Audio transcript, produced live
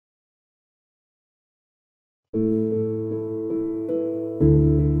Hi,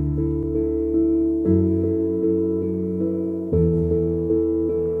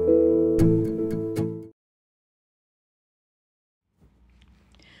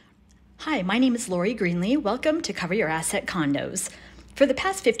 my name is Lori Greenlee. Welcome to Cover Your Asset Condos. For the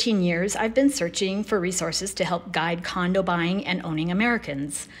past 15 years, I've been searching for resources to help guide condo buying and owning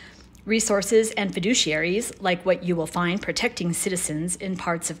Americans. Resources and fiduciaries like what you will find protecting citizens in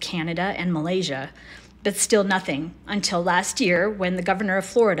parts of Canada and Malaysia. But still nothing until last year when the governor of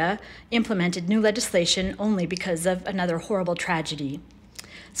Florida implemented new legislation only because of another horrible tragedy.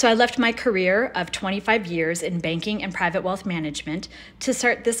 So I left my career of 25 years in banking and private wealth management to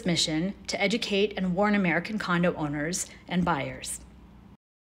start this mission to educate and warn American condo owners and buyers.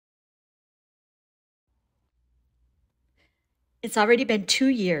 It's already been 2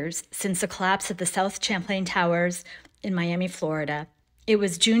 years since the collapse of the South Champlain Towers in Miami, Florida. It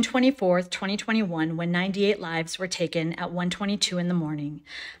was June 24th, 2021, when 98 lives were taken at 1:22 in the morning.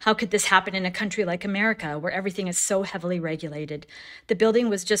 How could this happen in a country like America, where everything is so heavily regulated? The building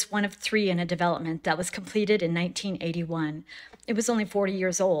was just one of 3 in a development that was completed in 1981. It was only 40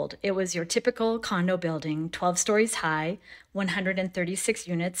 years old. It was your typical condo building, 12 stories high, 136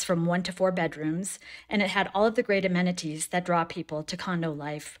 units from 1 to 4 bedrooms, and it had all of the great amenities that draw people to condo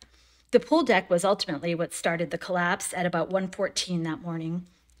life. The pool deck was ultimately what started the collapse at about 1:14 that morning.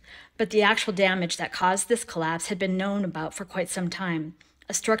 But the actual damage that caused this collapse had been known about for quite some time.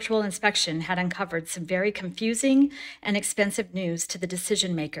 A structural inspection had uncovered some very confusing and expensive news to the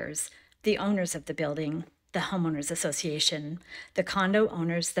decision makers, the owners of the building, the homeowners association, the condo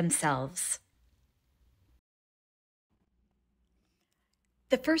owners themselves.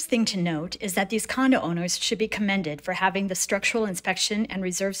 The first thing to note is that these condo owners should be commended for having the structural inspection and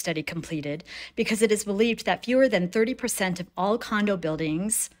reserve study completed, because it is believed that fewer than 30% of all condo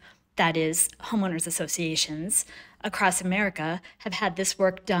buildings, that is, homeowners associations, across America have had this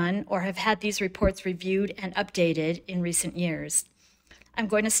work done or have had these reports reviewed and updated in recent years. I'm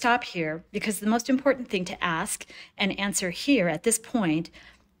going to stop here because the most important thing to ask and answer here at this point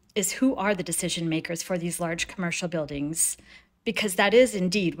is, who are the decision makers for these large commercial buildings? Because that is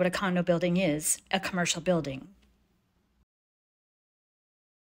indeed what a condo building is, a commercial building.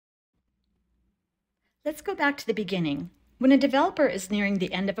 Let's go back to the beginning. When a developer is nearing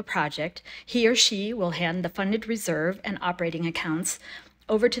the end of a project, he or she will hand the funded reserve and operating accounts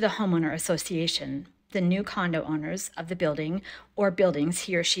over to the homeowner association, the new condo owners of the building or buildings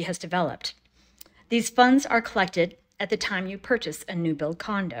he or she has developed. These funds are collected at the time you purchase a new build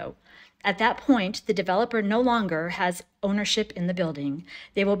condo. At that point, the developer no longer has ownership in the building.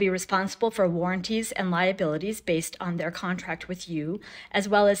 They will be responsible for warranties and liabilities based on their contract with you, as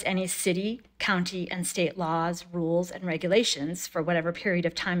well as any city, county, and state laws, rules, and regulations for whatever period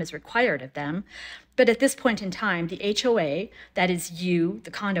of time is required of them. But at this point in time, the HOA, that is you,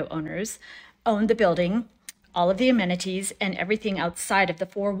 the condo owners, own the building, all of the amenities, and everything outside of the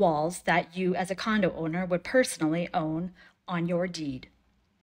 4 walls that you as a condo owner would personally own on your deed.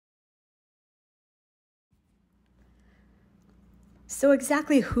 So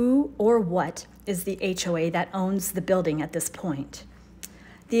exactly who or what is the HOA that owns the building at this point?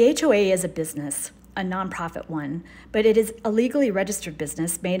 The HOA is a business, a nonprofit one, but it is a legally registered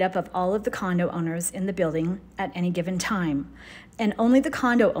business made up of all of the condo owners in the building at any given time, and only the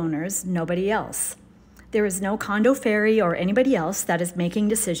condo owners, nobody else. There is no condo ferry or anybody else that is making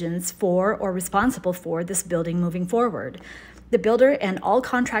decisions for or responsible for this building moving forward. The builder and all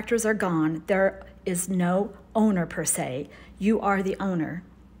contractors are gone. There is no owner per se. You are the owner.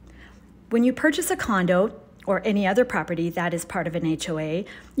 When you purchase a condo or any other property that is part of an HOA,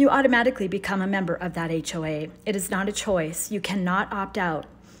 you automatically become a member of that HOA. It is not a choice. You cannot opt out.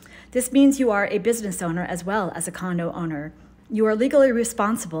 This means you are a business owner as well as a condo owner. You are legally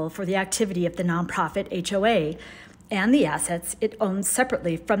responsible for the activity of the nonprofit HOA and the assets it owns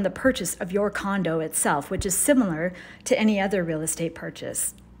separately from the purchase of your condo itself, which is similar to any other real estate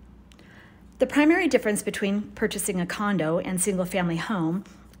purchase. The primary difference between purchasing a condo and single-family home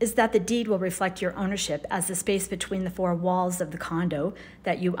is that the deed will reflect your ownership as the space between the 4 walls of the condo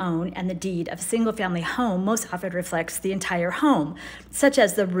that you own, and the deed of a single-family home most often reflects the entire home, such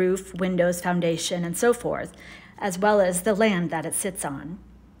as the roof, windows, foundation, and so forth, as well as the land that it sits on.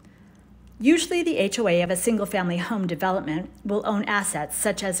 Usually the HOA of a single-family home development will own assets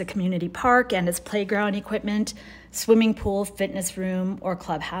such as a community park and its playground equipment, swimming pool, fitness room, or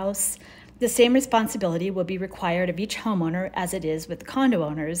clubhouse. The same responsibility will be required of each homeowner as it is with the condo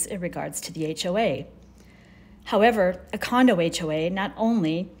owners in regards to the HOA. However, a condo HOA not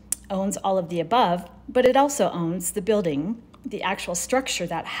only owns all of the above, but it also owns the building, the actual structure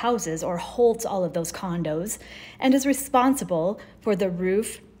that houses or holds all of those condos, and is responsible for the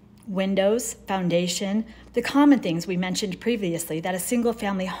roof, windows, foundation, the common things we mentioned previously that a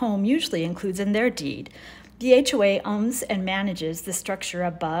single-family home usually includes in their deed. The HOA owns and manages the structure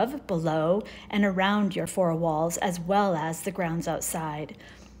above, below, and around your four walls, as well as the grounds outside.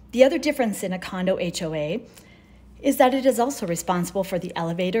 The other difference in a condo HOA is that it is also responsible for the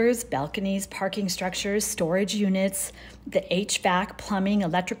elevators, balconies, parking structures, storage units, the HVAC, plumbing,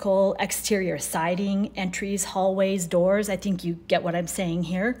 electrical, exterior siding, entries, hallways, doors. I think you get what I'm saying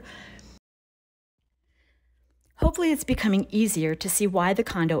here. Hopefully it's becoming easier to see why the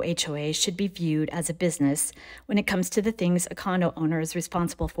condo HOA should be viewed as a business when it comes to the things a condo owner is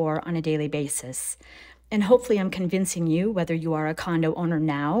responsible for on a daily basis. And hopefully I'm convincing you, whether you are a condo owner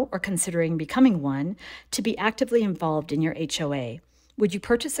now or considering becoming one, to be actively involved in your HOA. Would you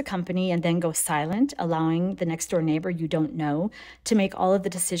purchase a company and then go silent, allowing the next door neighbor you don't know to make all of the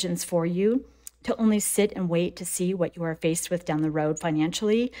decisions for you? To only sit and wait to see what you are faced with down the road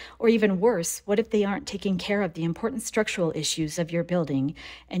financially? Or even worse, what if they aren't taking care of the important structural issues of your building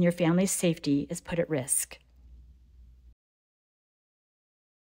and your family's safety is put at risk?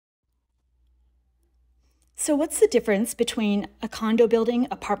 So what's the difference between a condo building,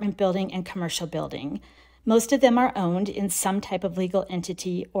 apartment building, and commercial building? Most of them are owned in some type of legal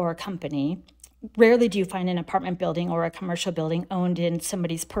entity or company. Rarely do you find an apartment building or a commercial building owned in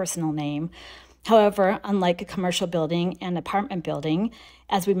somebody's personal name. However, unlike a commercial building and apartment building,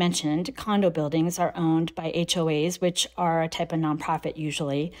 as we mentioned, condo buildings are owned by HOAs, which are a type of nonprofit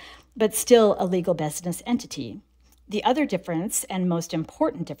usually, but still a legal business entity. The other difference, and most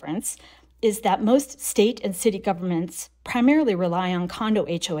important difference, is that most state and city governments primarily rely on condo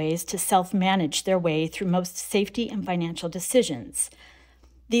HOAs to self-manage their way through most safety and financial decisions.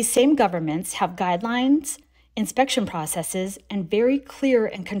 These same governments have guidelines, inspection processes, and very clear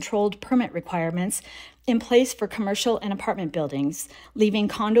and controlled permit requirements in place for commercial and apartment buildings, leaving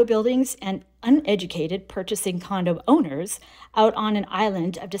condo buildings and uneducated purchasing condo owners out on an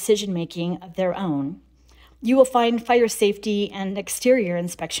island of decision-making of their own. You will find fire safety and exterior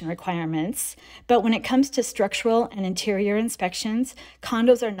inspection requirements, but when it comes to structural and interior inspections,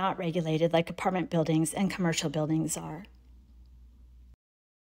 condos are not regulated like apartment buildings and commercial buildings are.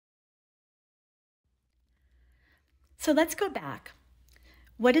 So let's go back.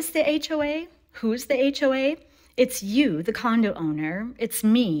 What is the HOA? Who's the HOA? It's you, the condo owner. It's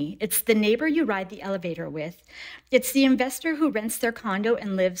me. It's the neighbor you ride the elevator with. It's the investor who rents their condo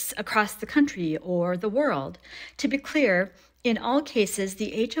and lives across the country or the world. To be clear, in all cases,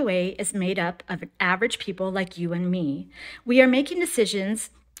 the HOA is made up of average people like you and me. We are making decisions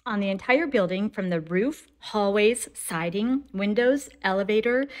on the entire building, from the roof, hallways, siding, windows,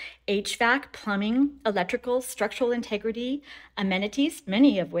 elevator, HVAC, plumbing, electrical, structural integrity, amenities,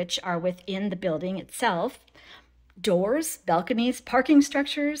 many of which are within the building itself, doors, balconies, parking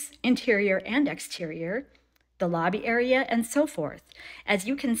structures, interior and exterior, the lobby area, and so forth. As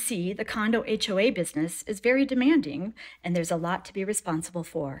you can see, the condo HOA business is very demanding, and there's a lot to be responsible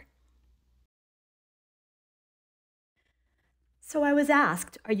for. So I was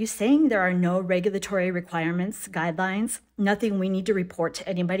asked, are you saying there are no regulatory requirements, guidelines, nothing we need to report to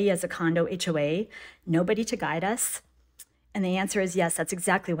anybody as a condo HOA, nobody to guide us? And the answer is yes, that's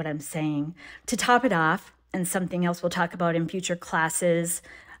exactly what I'm saying. To top it off, and something else we'll talk about in future classes,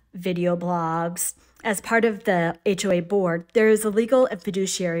 video blogs, as part of the HOA board, there is a legal and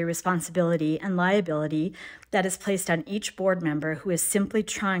fiduciary responsibility and liability that is placed on each board member who is simply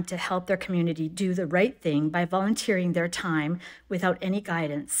trying to help their community do the right thing by volunteering their time without any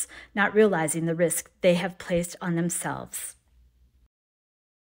guidance, not realizing the risk they have placed on themselves.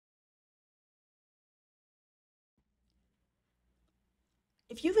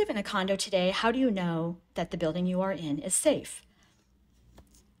 If you live in a condo today, how do you know that the building you are in is safe?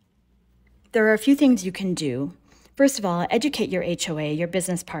 There are a few things you can do. First of all, educate your HOA, your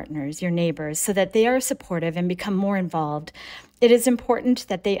business partners, your neighbors, so that they are supportive and become more involved. It is important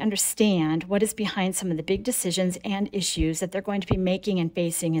that they understand what is behind some of the big decisions and issues that they're going to be making and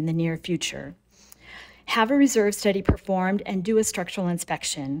facing in the near future. Have a reserve study performed and do a structural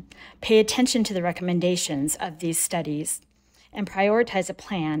inspection. Pay attention to the recommendations of these studies and prioritize a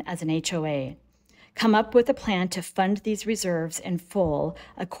plan as an HOA. Come up with a plan to fund these reserves in full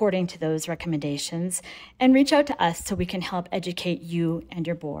according to those recommendations, and reach out to us so we can help educate you and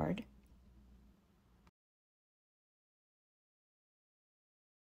your board.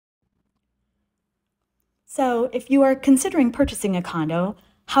 So if you are considering purchasing a condo,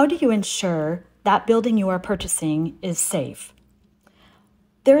 how do you ensure that building you are purchasing is safe?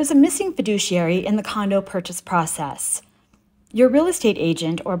 There is a missing fiduciary in the condo purchase process. Your real estate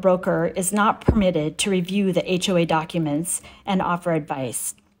agent or broker is not permitted to review the HOA documents and offer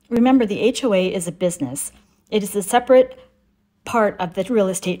advice. Remember, the HOA is a business. It is a separate part of the real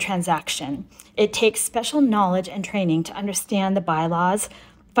estate transaction. It takes special knowledge and training to understand the bylaws,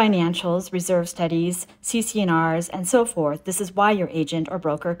 financials, reserve studies, CC&Rs, and so forth. This is why your agent or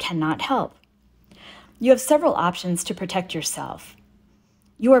broker cannot help. You have several options to protect yourself.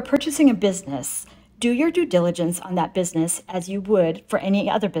 You are purchasing a business. Do your due diligence on that business as you would for any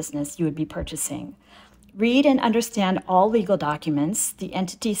other business you would be purchasing. Read and understand all legal documents, the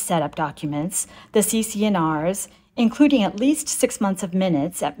entity setup documents, the CC&Rs, including at least 6 months of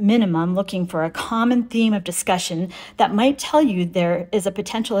minutes at minimum, looking for a common theme of discussion that might tell you there is a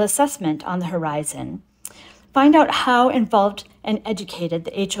potential assessment on the horizon. Find out how involved and educated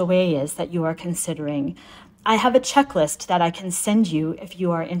the HOA is that you are considering. I have a checklist that I can send you if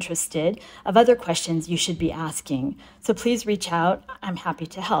you are interested of other questions you should be asking. So please reach out. I'm happy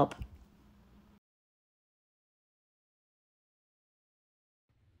to help.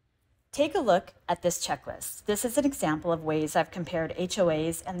 Take a look at this checklist. This is an example of ways I've compared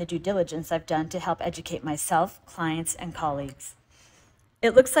HOAs and the due diligence I've done to help educate myself, clients, and colleagues.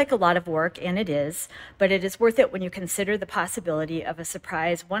 It looks like a lot of work, and it is, but it is worth it when you consider the possibility of a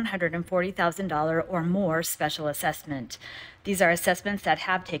surprise $140,000 or more special assessment. These are assessments that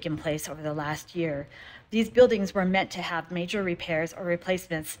have taken place over the last year. These buildings were meant to have major repairs or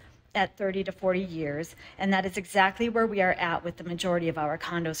replacements at 30 to 40 years, and that is exactly where we are at with the majority of our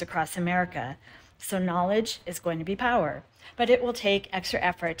condos across America. So knowledge is going to be power, but it will take extra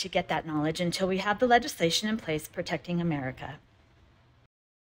effort to get that knowledge until we have the legislation in place protecting America.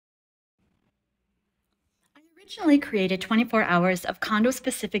 I originally created 24 hours of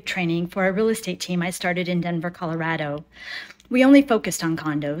condo-specific training for a real estate team I started in Denver, Colorado. We only focused on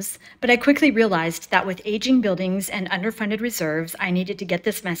condos, but I quickly realized that with aging buildings and underfunded reserves, I needed to get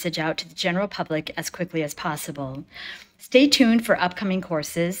this message out to the general public as quickly as possible. Stay tuned for upcoming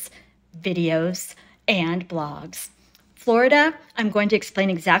courses, videos, and blogs. Florida, I'm going to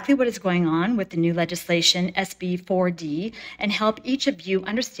explain exactly what is going on with the new legislation, SB 4D, and help each of you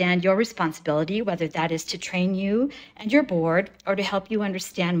understand your responsibility, whether that is to train you and your board or to help you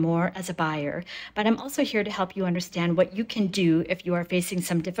understand more as a buyer. But I'm also here to help you understand what you can do if you are facing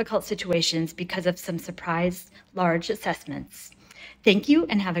some difficult situations because of some surprise large assessments. Thank you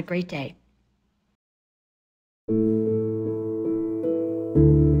and have a great day.